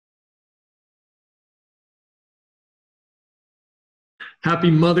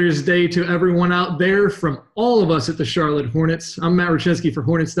Happy Mother's Day to everyone out there from all of us at the Charlotte Hornets. I'm Matt Rachesky for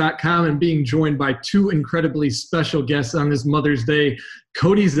Hornets.com and being joined by two incredibly special guests on this Mother's Day,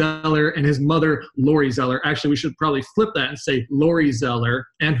 Cody Zeller and his mother, Lori Zeller. Actually, we should probably flip that and say Lori Zeller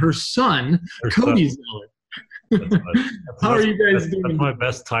and her son, Cody Zeller. How are you guys doing? That's my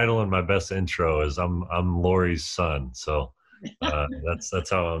best title and my best intro is I'm Lori's son. So that's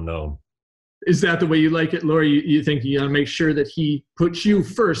how I'm known. Is that the way you like it, Lori? You think you got to make sure that he puts you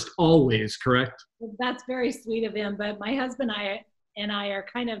first always, correct? That's very sweet of him, but my husband and I are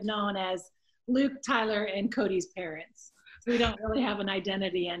kind of known as Luke, Tyler, and Cody's parents. So we don't really have an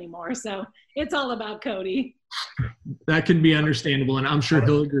identity anymore. So it's all about Cody. That can be understandable, and I'm sure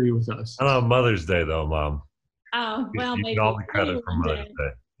he'll agree with us. Not on Mother's Day, though, Mom. Oh, well, you maybe. get all the credit for Mother's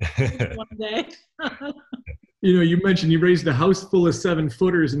Day. One day. You know, you mentioned you raised a house full of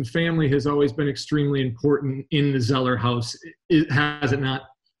 7-footers, and family has always been extremely important in the Zeller house. Has it not?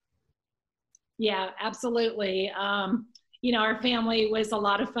 Yeah, absolutely. You know, our family was a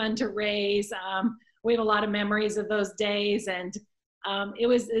lot of fun to raise. We have a lot of memories of those days, and it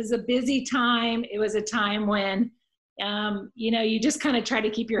was a busy time. It was a time when, you know, you just kind of try to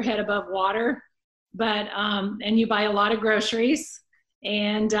keep your head above water, but and you buy a lot of groceries,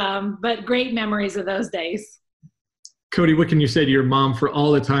 and but great memories of those days. Cody, what can you say to your mom for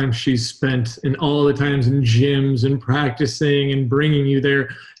all the time she's spent and all the times in gyms and practicing and bringing you there?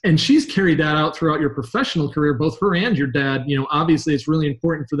 And she's carried that out throughout your professional career, both her and your dad. You know, obviously it's really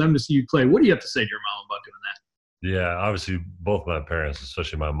important for them to see you play. What do you have to say to your mom about doing that? Yeah, obviously both my parents,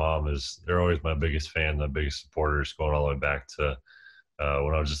 especially my mom, they're always my biggest fan, my biggest supporters, going all the way back to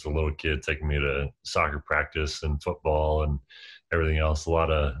when I was just a little kid, taking me to soccer practice and football and everything else. A lot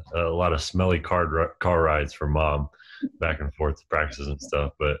of smelly car rides for Mom, back and forth to practices and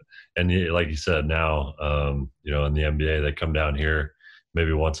stuff. And like you said, now, you know, in the NBA, they come down here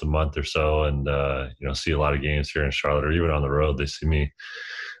maybe once a month or so and, you know, see a lot of games here in Charlotte, or even on the road. They see me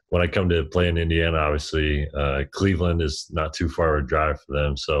when I come to play in Indiana. Obviously, Cleveland is not too far of a drive for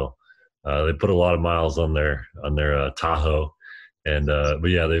them. So they put a lot of miles on their Tahoe. And, but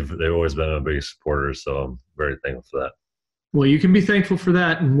yeah, they've always been my biggest supporters. So I'm very thankful for that. Well, you can be thankful for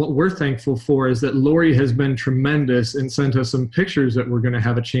that, and what we're thankful for is that Lori has been tremendous and sent us some pictures that we're going to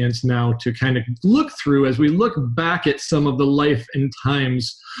have a chance now to kind of look through as we look back at some of the life and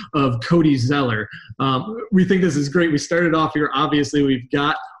times of Cody Zeller. We think this is great. We started off here. Obviously, we've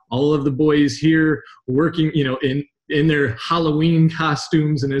got all of the boys here working, you know, in their Halloween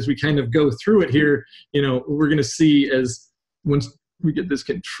costumes, and as we kind of go through it here, you know, we're going to see once we get this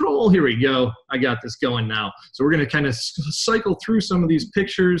control. Here we go. I got this going now. So we're going to kind of cycle through some of these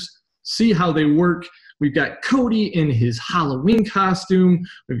pictures, see how they work. We've got Cody in his Halloween costume.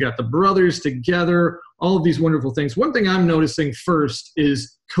 We've got the brothers together, all of these wonderful things. One thing I'm noticing first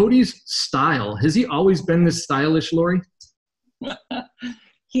is Cody's style. Has he always been this stylish, Lori?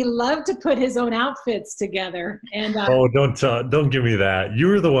 He loved to put his own outfits together. And oh, don't give me that. You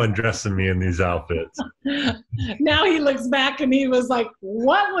were the one dressing me in these outfits. Now he looks back and he was like,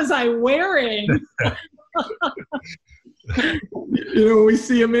 "What was I wearing?" You know, we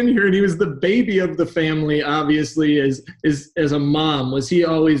see him in here, and he was the baby of the family. Obviously, as a mom, was he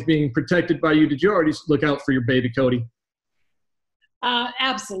always being protected by you? Did you already look out for your baby, Cody?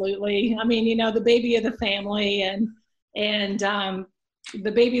 Absolutely. I mean, you know, the baby of the family, and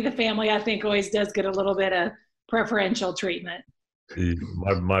the baby of the family, I think, always does get a little bit of preferential treatment.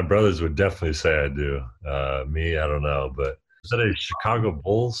 My brothers would definitely say I do. Me, I don't know. But is that a Chicago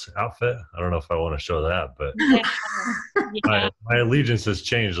Bulls outfit? I don't know if I want to show that, but yeah. My allegiance has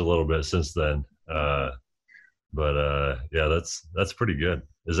changed a little bit since then. Yeah, that's pretty good.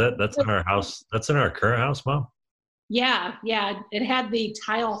 That's in our house? That's in our current house, Mom? Yeah. It had the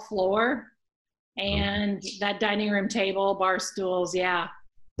tile floor. And that dining room table, bar stools, yeah.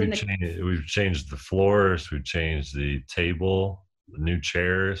 We've changed the floors, we've changed the table, the new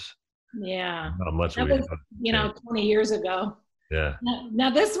chairs. Yeah. Not much. That was, you know, 20 years ago. Yeah.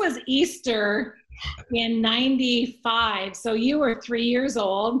 Now this was Easter in '95, so you were 3 years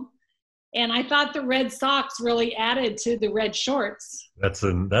old, and I thought the red socks really added to the red shorts. That's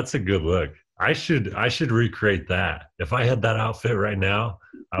a good look. I should recreate that. If I had that outfit right now,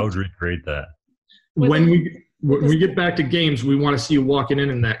 I would recreate that. When we get back to games, we want to see you walking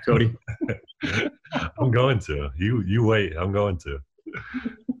in that, Cody. I'm going to. You wait. I'm going to.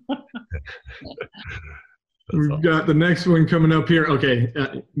 We've got the next one coming up here. Okay,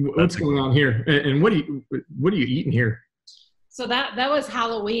 what's going on here? And what are you eating here? So that was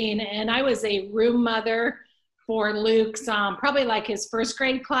Halloween, and I was a room mother for Luke's probably like his first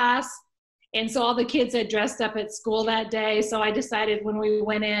grade class. And so all the kids had dressed up at school that day. So I decided when we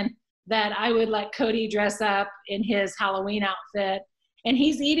went in that I would let Cody dress up in his Halloween outfit. And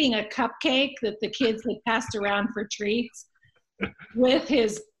he's eating a cupcake that the kids had passed around for treats with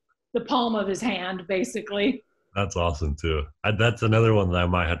the palm of his hand, basically. That's awesome too. That's another one that I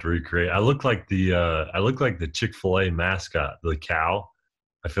might have to recreate. I look like the Chick-fil-A mascot, the cow.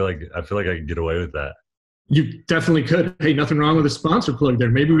 I feel like I could get away with that. You definitely could. Hey, nothing wrong with a sponsor plug there.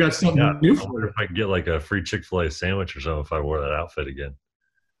 Maybe we got something new I for wonder you. if I could get like a free Chick-fil-A sandwich or something if I wore that outfit again.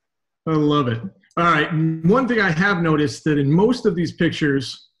 I love it. All right. One thing I have noticed that in most of these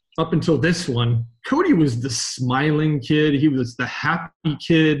pictures, up until this one, Cody was the smiling kid. He was the happy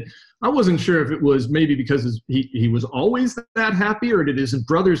kid. I wasn't sure if it was maybe because he was always that happy, or did his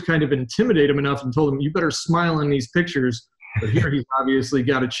brothers kind of intimidate him enough and told him, you better smile in these pictures. But here he's obviously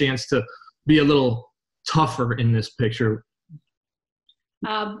got a chance to be a little tougher in this picture.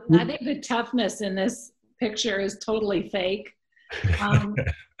 I think the toughness in this picture is totally fake.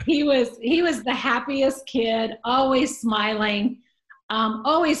 He was the happiest kid, always smiling,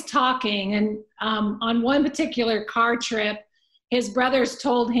 always talking. And on one particular car trip, his brothers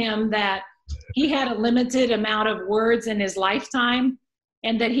told him that he had a limited amount of words in his lifetime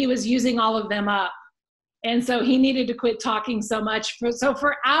and that he was using all of them up. And so he needed to quit talking so much. So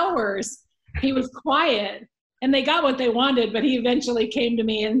for hours, he was quiet, and they got what they wanted, but he eventually came to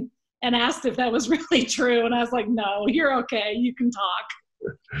me and asked if that was really true. And I was like, no, you're okay. You can talk.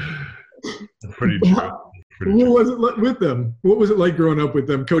 Pretty true. What was it like with them? What was it like growing up with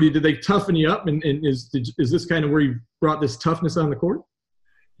them? Cody, did they toughen you up? And is this kind of where you brought this toughness on the court?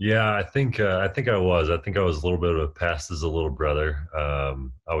 Yeah, I think I was. I think I was a little bit of a pest as a little brother.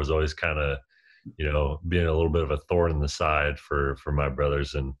 I was always kind of, being a little bit of a thorn in the side for my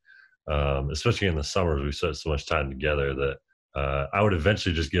brothers. And especially in the summers, we spent so much time together that I would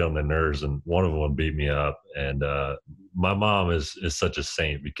eventually just get on their nerves, and one of them would beat me up. And my mom is such a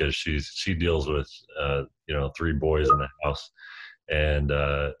saint because she deals with 3 boys in the house, and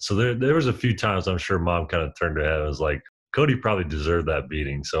so there was a few times I'm sure mom kind of turned her head and was like, Cody probably deserved that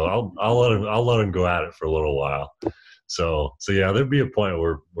beating, so I'll let him go at it for a little while. So yeah, there'd be a point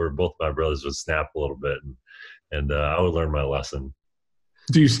where both my brothers would snap a little bit, and I would learn my lesson.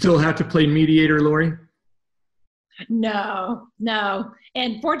 Do you still have to play mediator, Lori? No.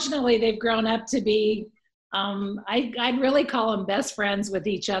 And fortunately, they've grown up to be, I'd really call them best friends with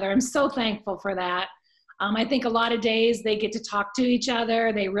each other. I'm so thankful for that. I think a lot of days they get to talk to each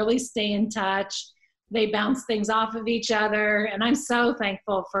other. They really stay in touch. They bounce things off of each other. And I'm so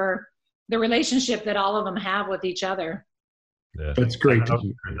thankful for the relationship that all of them have with each other. Yeah, that's great to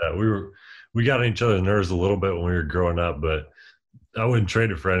hear. That we got on each other's nerves a little bit when we were growing up, but I wouldn't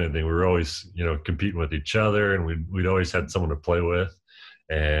trade it for anything. We were always, competing with each other, and we'd always had someone to play with.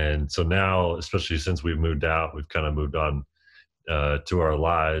 And so now, especially since we've moved out, we've kind of moved on to our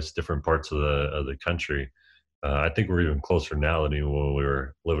lives, different parts of the country. I think we're even closer now than even when we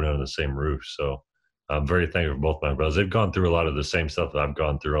were living under the same roof. So I'm very thankful for both my brothers. They've gone through a lot of the same stuff that I've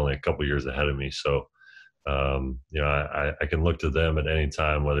gone through, only a couple years ahead of me. So, I can look to them at any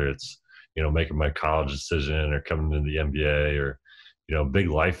time, whether it's, making my college decision or coming into the NBA or, big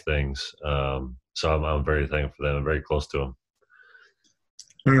life things. So I'm very thankful for them. I'm very close to them.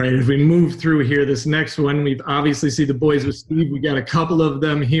 All right, if we move through here, this next one, we've obviously see the boys with Steve. We got a couple of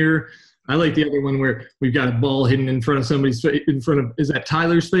them here. I like the other one where we've got a ball hidden in front of somebody's face, is that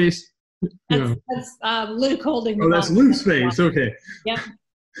Tyler's face? That's Luke holding the ball. Oh, that's Luke's face. Okay. Yep.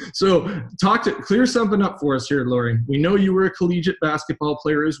 So clear something up for us here, Lori. We know you were a collegiate basketball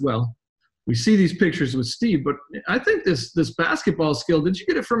player as well. We see these pictures with Steve, but I think this basketball skill, did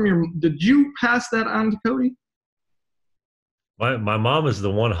you pass that on to Cody? My mom is the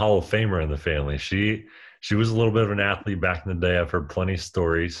one Hall of Famer in the family. She was a little bit of an athlete back in the day. I've heard plenty of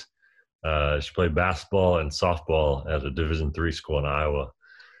stories. She played basketball and softball at a Division III school in Iowa.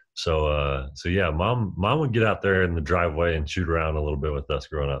 So yeah, mom would get out there in the driveway and shoot around a little bit with us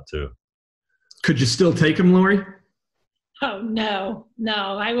growing up too. Could you still take him, Lori? Oh, no.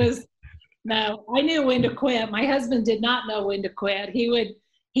 I knew when to quit. My husband did not know when to quit.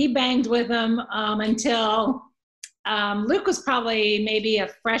 He banged with him until Luke was probably maybe a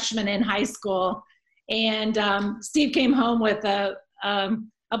freshman in high school. And Steve came home with a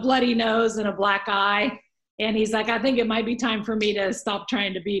bloody nose and a black eye. And he's like, I think it might be time for me to stop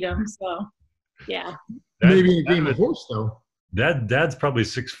trying to beat him. So, yeah. Maybe a game of horse, though. Dad's probably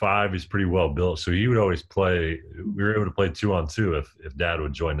 6'5". He's pretty well built. So he would always play. We were able to play 2-on-2 if Dad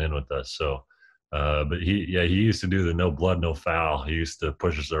would join in with us. So, but he used to do the no blood, no foul. He used to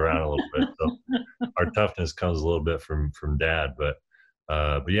push us around a little bit. So our toughness comes a little bit from Dad. But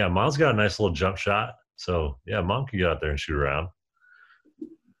But yeah, mom's got a nice little jump shot. So yeah, mom can get out there and shoot around.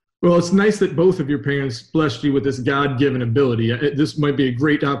 Well, it's nice that both of your parents blessed you with this God-given ability. This might be a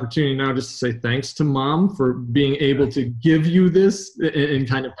great opportunity now just to say thanks to mom for being able to give you this and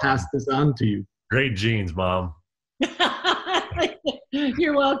kind of pass this on to you. Great genes, mom.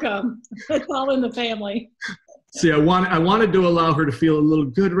 You're welcome. It's all in the family. See, I wanted to allow her to feel a little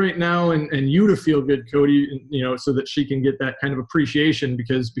good right now and you to feel good, Cody, so that she can get that kind of appreciation,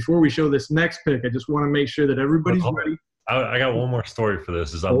 because before we show this next pick, I just want to make sure that everybody's ready. I got one more story for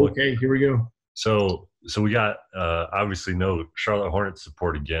this. Okay, here we go. So we got obviously no Charlotte Hornets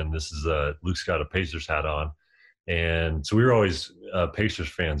support again. This is Luke's got a Pacers hat on. And so we were always Pacers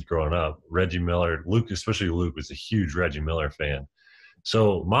fans growing up. Reggie Miller, Luke, especially Luke, was a huge Reggie Miller fan.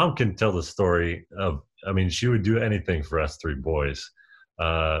 So mom can tell the story of, she would do anything for us three boys.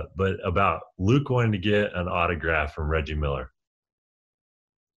 But about Luke wanting to get an autograph from Reggie Miller.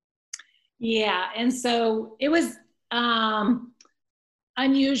 Yeah, and so it was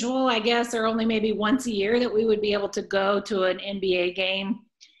unusual, I guess, or only maybe once a year that we would be able to go to an NBA game.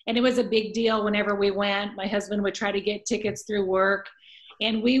 And it was a big deal whenever we went. My husband would try to get tickets through work,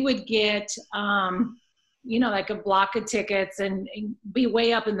 and we would get, like a block of tickets and be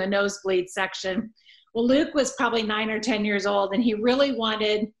way up in the nosebleed section. Well, Luke was probably 9 or 10 years old, and he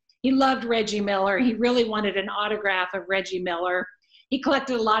loved Reggie Miller. He really wanted an autograph of Reggie Miller. He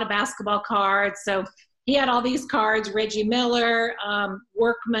collected a lot of basketball cards. So he had all these cards, Reggie Miller,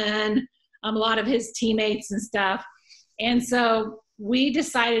 Workman, a lot of his teammates and stuff. And so we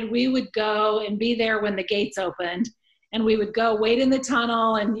decided we would go and be there when the gates opened. And we would go wait in the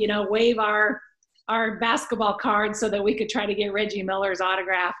tunnel and, wave our basketball cards so that we could try to get Reggie Miller's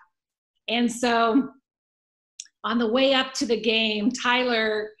autograph. And so on the way up to the game,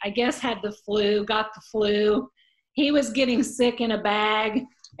 Tyler, I guess, got the flu. He was getting sick in a bag.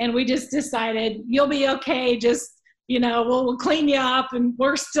 And we just decided, you'll be okay. Just, we'll clean you up and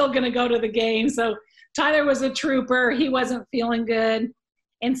we're still going to go to the game. So Tyler was a trooper. He wasn't feeling good.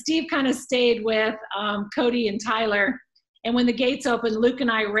 And Steve kind of stayed with Cody and Tyler. And when the gates opened, Luke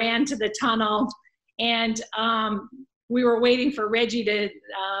and I ran to the tunnel, and we were waiting for Reggie to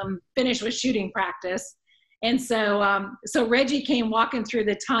finish with shooting practice. And so Reggie came walking through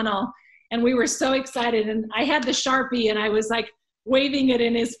the tunnel, and we were so excited. And I had the Sharpie, and I was like waving it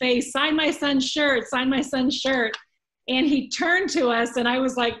in his face, sign my son's shirt, sign my son's shirt. And he turned to us, and I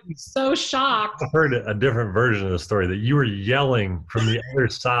was like so shocked. I heard a different version of the story that you were yelling from the other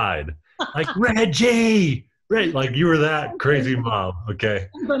side, like, Reggie, right? Like you were that crazy mom. Okay.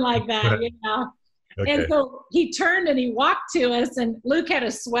 Something like that, yeah. Okay. And so he turned and he walked to us, and Luke had a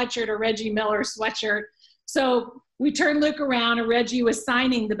sweatshirt, a Reggie Miller sweatshirt. So we turned Luke around, and Reggie was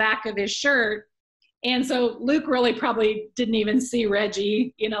signing the back of his shirt. And so Luke really probably didn't even see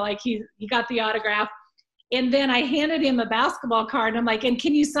Reggie, like he got the autograph. And then I handed him a basketball card, and I'm like, and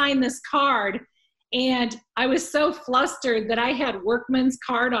can you sign this card? And I was so flustered that I had Workman's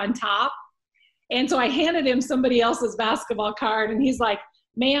card on top. And so I handed him somebody else's basketball card, and he's like,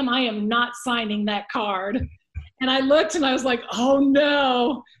 ma'am, I am not signing that card. And I looked, and I was like, oh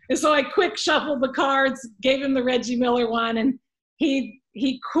no. And so I quick shuffled the cards, gave him the Reggie Miller one, and he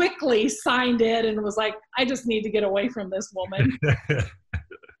quickly signed it and was like, I just need to get away from this woman.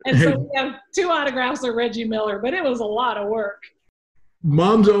 And so we have 2 autographs of Reggie Miller, but it was a lot of work.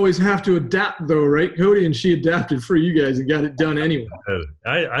 Moms always have to adapt, though, right, Cody? And she adapted for you guys and got it done anyway.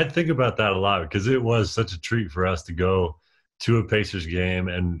 I think about that a lot because it was such a treat for us to go to a Pacers game,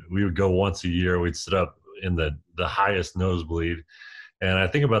 and we would go once a year. We'd sit up in the highest nosebleed. And I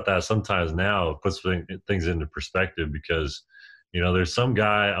think about that sometimes now. It puts things into perspective because, there's some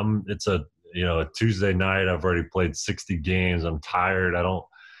guy, it's a Tuesday night. I've already played 60 games. I'm tired. I don't,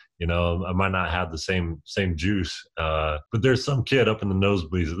 I might not have the same juice, but there's some kid up in the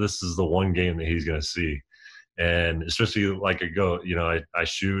nosebleeds. This is the one game that he's going to see. And especially like I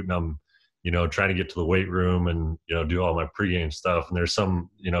shoot and I'm, trying to get to the weight room and, do all my pregame stuff. And there's some,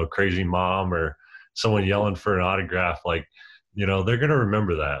 crazy mom or someone yelling for an autograph. Like, they're going to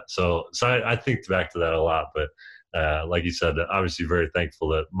remember that. So I think back to that a lot, but like you said, obviously very thankful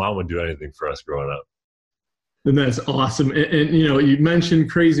that mom would do anything for us growing up. And that's awesome. And you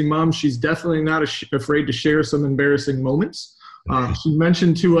mentioned crazy mom. She's definitely not afraid to share some embarrassing moments. She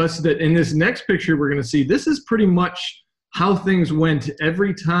mentioned to us that in this next picture we're going to see, this is pretty much how things went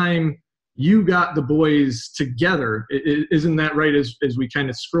every time you got the boys together. Isn't that right, as we kind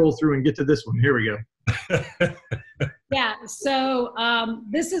of scroll through and get to this one? Here we go. Yeah, so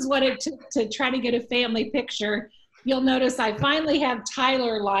this is what it took to try to get a family picture. You'll notice I finally have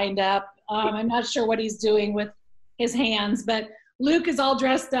Tyler lined up. I'm not sure what he's doing with his hands, but Luke is all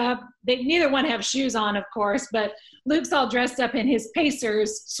dressed up. They neither one have shoes on, of course, but Luke's all dressed up in his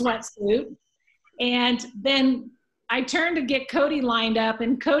Pacers sweatsuit. And then I turn to get Cody lined up,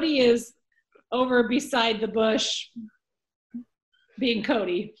 and Cody is over beside the bush being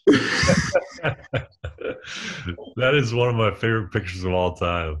Cody. That is one of my favorite pictures of all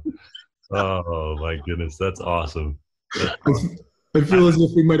time. Oh my goodness, that's awesome. I feel as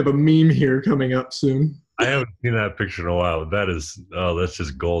if we might have a meme here coming up soon. I haven't seen that picture in a while. That's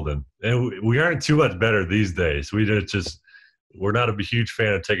just golden. And we aren't too much better these days. We're not a huge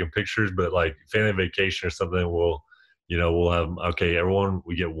fan of taking pictures, but like family vacation or something, we'll have, okay, everyone,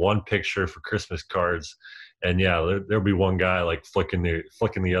 we get one picture for Christmas cards. And yeah, there'll be one guy like flicking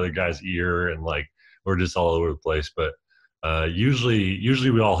the other guy's ear, and like, we're just all over the place. But usually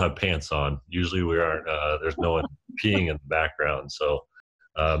we all have pants on. Usually we aren't, there's no one peeing in the background. So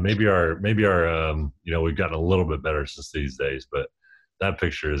maybe our we've gotten a little bit better since these days, but that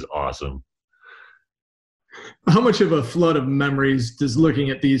picture is awesome. How much of a flood of memories does looking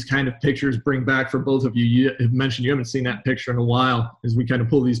at these kind of pictures bring back for both of you? You have mentioned you haven't seen that picture in a while as we kind of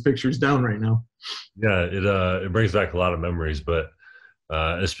pull these pictures down right now. Yeah, it brings back a lot of memories, but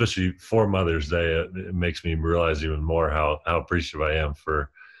especially for Mother's Day, it makes me realize even more how appreciative I am for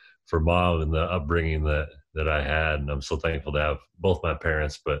Mom and the upbringing that I had. And I'm so thankful to have both my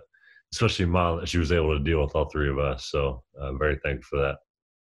parents, but especially Mom, that she was able to deal with all three of us. So I'm very thankful for that.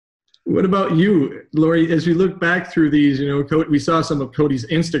 What about you, Lori? As we look back through these, we saw some of Cody's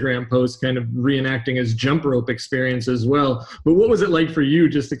Instagram posts kind of reenacting his jump rope experience as well. But what was it like for you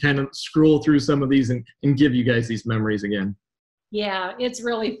just to kind of scroll through some of these and give you guys these memories again? Yeah, it's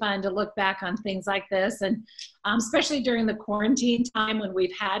really fun to look back on things like this. And especially during the quarantine time when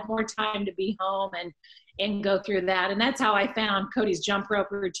we've had more time to be home and go through that. And that's how I found Cody's jump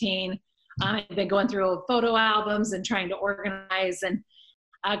rope routine. I've been going through photo albums and trying to organize. And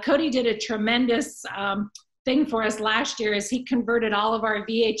Cody did a tremendous thing for us last year is he converted all of our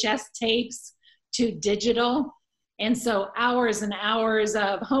VHS tapes to digital. And so hours and hours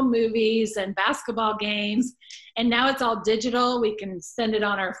of home movies and basketball games. And now it's all digital. We can send it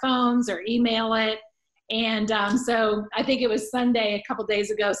on our phones or email it. And so I think it was Sunday, a couple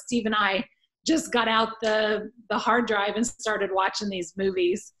days ago, Steve and I just got out the hard drive and started watching these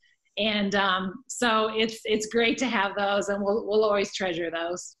movies. And so it's great to have those, and we'll always treasure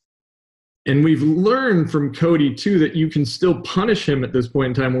those. And we've learned from Cody, too, that you can still punish him at this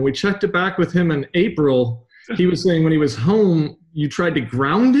point in time. When we checked it back with him in April, he was saying when he was home, you tried to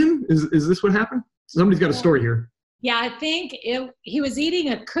ground him. Is this what happened? Somebody's got a story here. Yeah, I think he was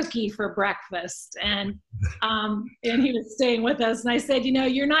eating a cookie for breakfast, and he was staying with us. And I said,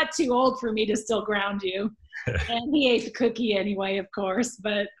 you're not too old for me to still ground you. And he ate the cookie anyway, of course.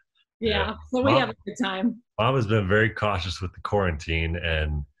 But yeah, so we have a good time. Mom has been very cautious with the quarantine,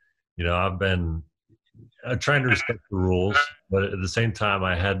 and I've been trying to respect the rules, but at the same time,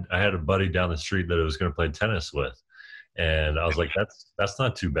 I had a buddy down the street that I was going to play tennis with, and I was like, that's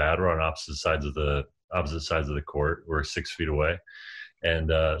not too bad. We're on opposite sides of the court. We're 6 feet away,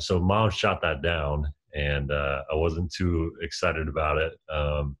 and so Mom shot that down, and I wasn't too excited about it.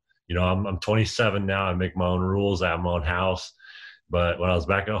 I'm 27 now. I make my own rules. I have my own house. But when I was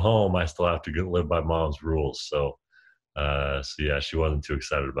back at home, I still have to live by Mom's rules. So yeah, she wasn't too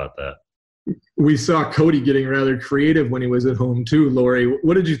excited about that. We saw Cody getting rather creative when he was at home too, Lori.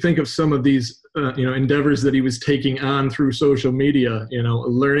 What did you think of some of these, endeavors that he was taking on through social media?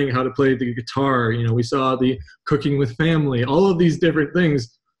 Learning how to play the guitar. We saw the cooking with family. All of these different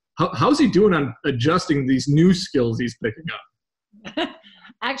things. How's he doing on adjusting these new skills he's picking up?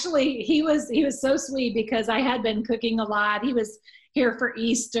 Actually, he was so sweet because I had been cooking a lot. He was here for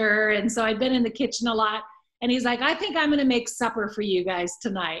Easter, and so I'd been in the kitchen a lot. And he's like, I think I'm going to make supper for you guys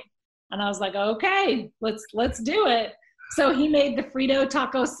tonight. And I was like, okay, let's do it. So he made the Frito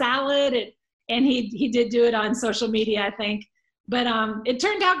taco salad, and he did do it on social media, I think. But it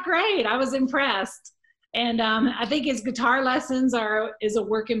turned out great. I was impressed. And I think his guitar lessons is a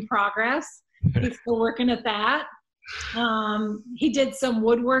work in progress. He's still working at that. He did some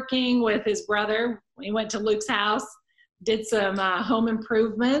woodworking with his brother. He went to Luke's house, did some home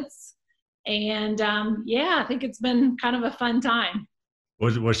improvements. And I think it's been kind of a fun time.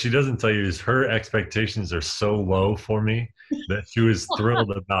 What she doesn't tell you is her expectations are so low for me that she was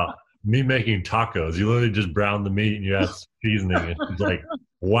thrilled about me making tacos. You literally just brown the meat and you add seasoning. And she's like,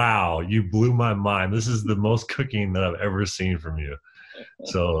 wow, you blew my mind. This is the most cooking that I've ever seen from you.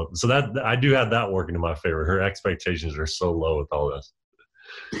 So that I do have that working in my favor. Her expectations are so low with all this.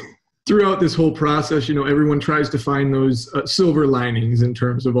 Throughout this whole process, everyone tries to find those silver linings in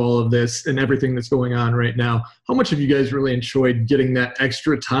terms of all of this and everything that's going on right now. How much have you guys really enjoyed getting that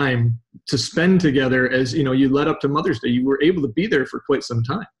extra time to spend together as, you led up to Mother's Day? You were able to be there for quite some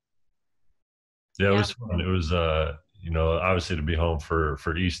time. Yeah, it was fun. It was, obviously to be home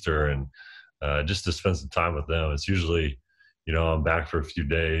for Easter and just to spend some time with them. It's usually, I'm back for a few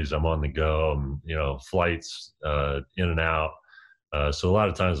days. I'm on the go. Flights in and out. So a lot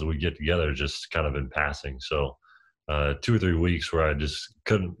of times we get together just kind of in passing. So 2 or 3 weeks where I just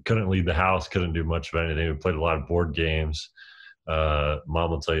couldn't leave the house, couldn't do much of anything. We played a lot of board games. Mom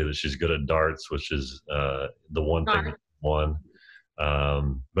will tell you that she's good at darts, which is the one thing that won.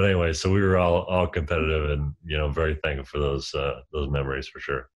 But anyway, so we were all competitive and, very thankful for those memories for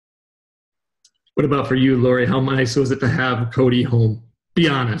sure. What about for you, Lori? How nice was it to have Cody home? Be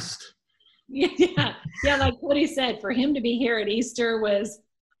honest. Yeah. Like Cody said, for him to be here at Easter was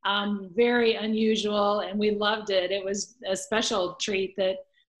very unusual, and we loved it. It was a special treat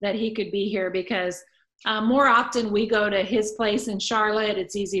that he could be here because more often we go to his place in Charlotte.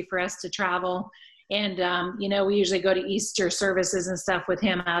 It's easy for us to travel. And, we usually go to Easter services and stuff with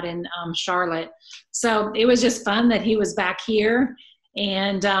him out in Charlotte. So it was just fun that he was back here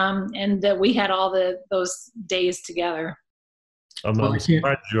and that we had all those days together.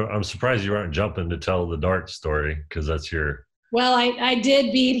 I'm surprised you aren't jumping to tell the darts story because that's your. Well, I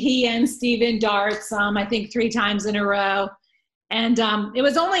did beat he and Steve in darts, I think 3 times in a row. And it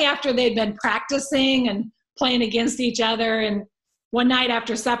was only after they'd been practicing and playing against each other. And one night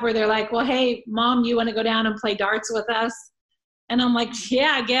after supper, they're like, well, hey, Mom, you want to go down and play darts with us? And I'm like,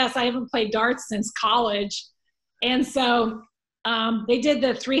 yeah, I guess. I haven't played darts since college. And so they did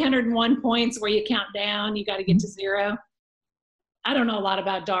the 301 points where you count down. You got to get to 0. I don't know a lot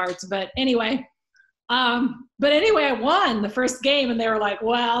about darts, but anyway. I won the first game, and they were like,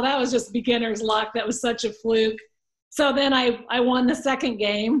 wow, that was just beginner's luck. That was such a fluke. So then I won the second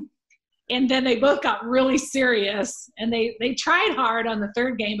game, and then they both got really serious, and they tried hard on the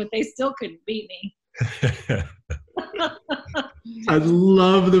third game, but they still couldn't beat me. I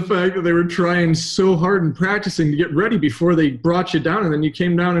love the fact that they were trying so hard and practicing to get ready before they brought you down, and then you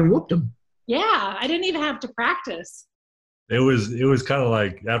came down and whooped them. Yeah, I didn't even have to practice. It was kind of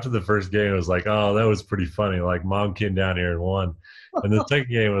like after the first game, it was like, oh, that was pretty funny. Like Mom came down here and won. And the second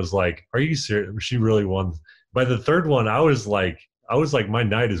game was like, are you serious? She really won. By the third one, I was like, my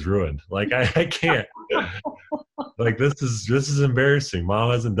night is ruined. Like I can't. Like this is embarrassing.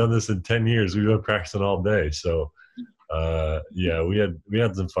 Mom hasn't done this in 10 years. We've been practicing all day. So we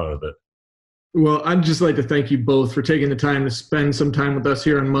had some fun with it. Well, I'd just like to thank you both for taking the time to spend some time with us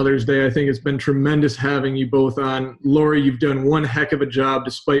here on Mother's Day. I think it's been tremendous having you both on. Lori, you've done one heck of a job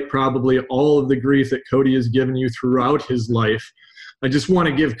despite probably all of the grief that Cody has given you throughout his life. I just want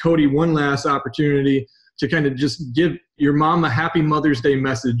to give Cody one last opportunity to kind of just give your mom a happy Mother's Day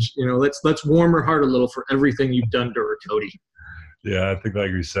message. Let's warm her heart a little for everything you've done to her, Cody. Yeah, I think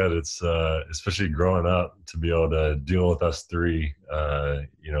like we said, it's especially growing up to be able to deal with us 3.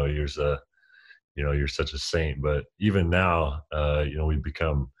 You're such a saint, but even now, we've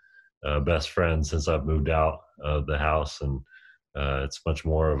become best friends since I've moved out of the house, and it's much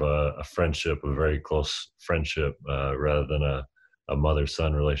more of a friendship, a very close friendship, rather than a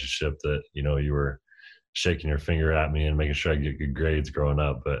mother-son relationship that, you were shaking your finger at me and making sure I get good grades growing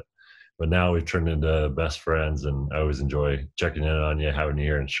up. But now we've turned into best friends, and I always enjoy checking in on you, having you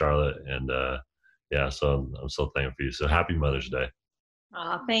here in Charlotte. And so I'm so thankful for you. So happy Mother's Day.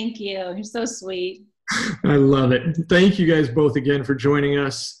 Oh, thank you. You're so sweet. I love it. Thank you guys both again for joining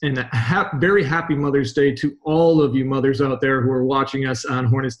us, and a very happy Mother's Day to all of you mothers out there who are watching us on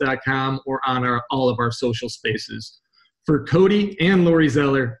Hornets.com or on all of our social spaces. For Cody and Lori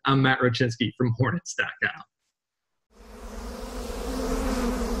Zeller, I'm Matt Roczynski from Hornets.com.